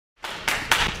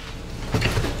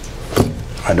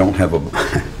I don't have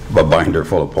a binder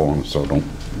full of poems, so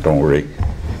don't worry.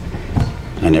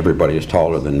 And everybody is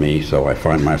taller than me, so I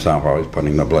find myself always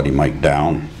putting the bloody mic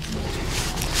down.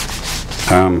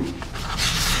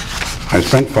 I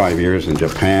spent 5 years in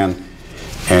Japan,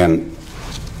 and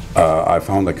I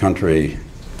found the country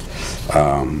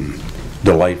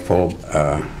delightful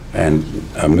and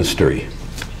a mystery,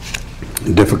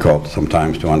 difficult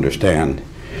sometimes to understand.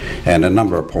 And a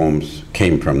number of poems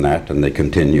came from that, and they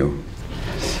continue.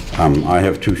 I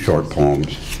have 2 short poems,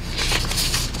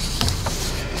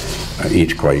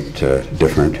 each quite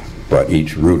different, but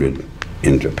each rooted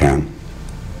in Japan.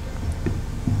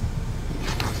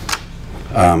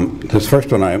 This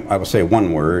first one, I will say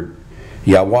one word.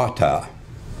 Yawata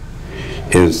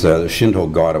is the Shinto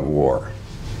god of war,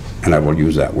 and I will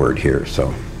use that word here.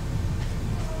 So,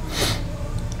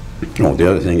 oh, the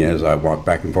other thing is, I walked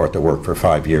back and forth to work for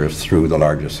 5 years through the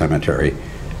largest cemetery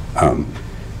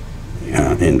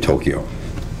in Tokyo.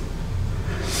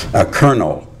 A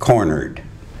colonel cornered.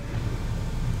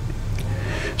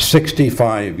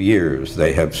 65 years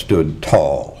they have stood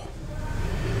tall,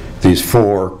 these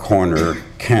 4 corner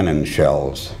cannon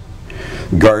shells,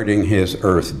 guarding his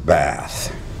earth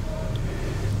bath,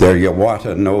 their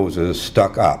Yawata noses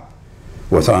stuck up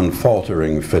with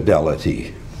unfaltering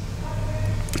fidelity.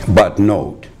 But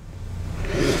note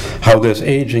how this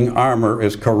aging armor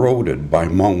is corroded by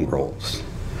mongrels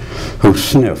who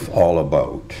sniff all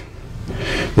about,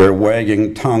 their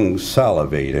wagging tongues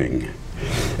salivating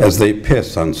as they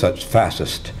piss on such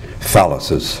fascist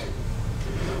phalluses,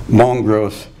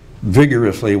 mongrels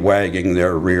vigorously wagging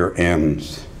their rear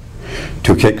ends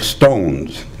to kick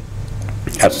stones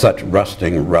at such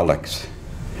rusting relics,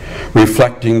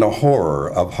 reflecting the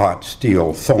horror of hot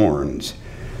steel thorns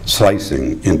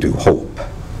slicing into hope.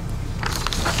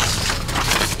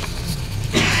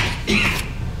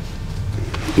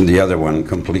 The other one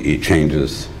completely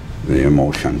changes the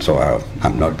emotion, so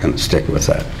I'm not going to stick with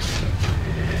that.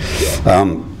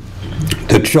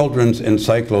 The Children's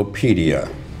Encyclopedia,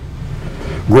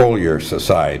 Grolier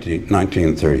Society,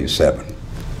 1937.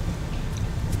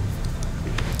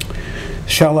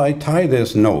 Shall I tie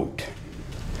this note,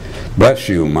 bless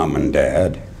you, Mom and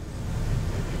Dad,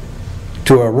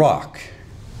 to a rock,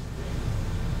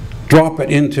 drop it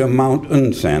into Mount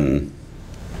Unsen,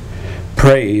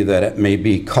 pray that it may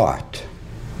be caught?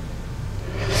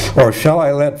 Or shall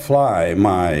I let fly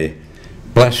my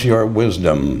bless your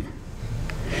wisdom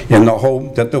in the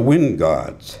hope that the wind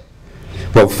gods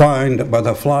will find by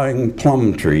the flying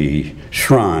plum tree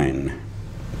shrine?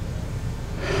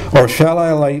 Or shall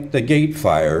I light the gate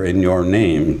fire in your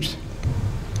names,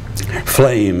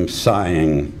 flames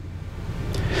sighing,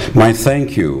 my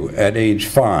thank you at age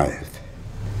 5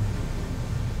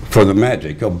 for the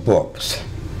magic of books?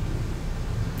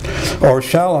 Or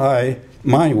shall I,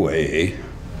 my way,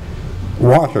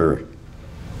 water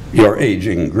your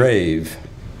aging grave,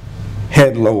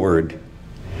 head lowered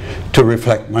to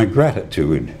reflect my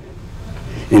gratitude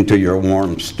into your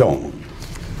warm stone?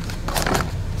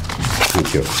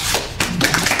 Thank you.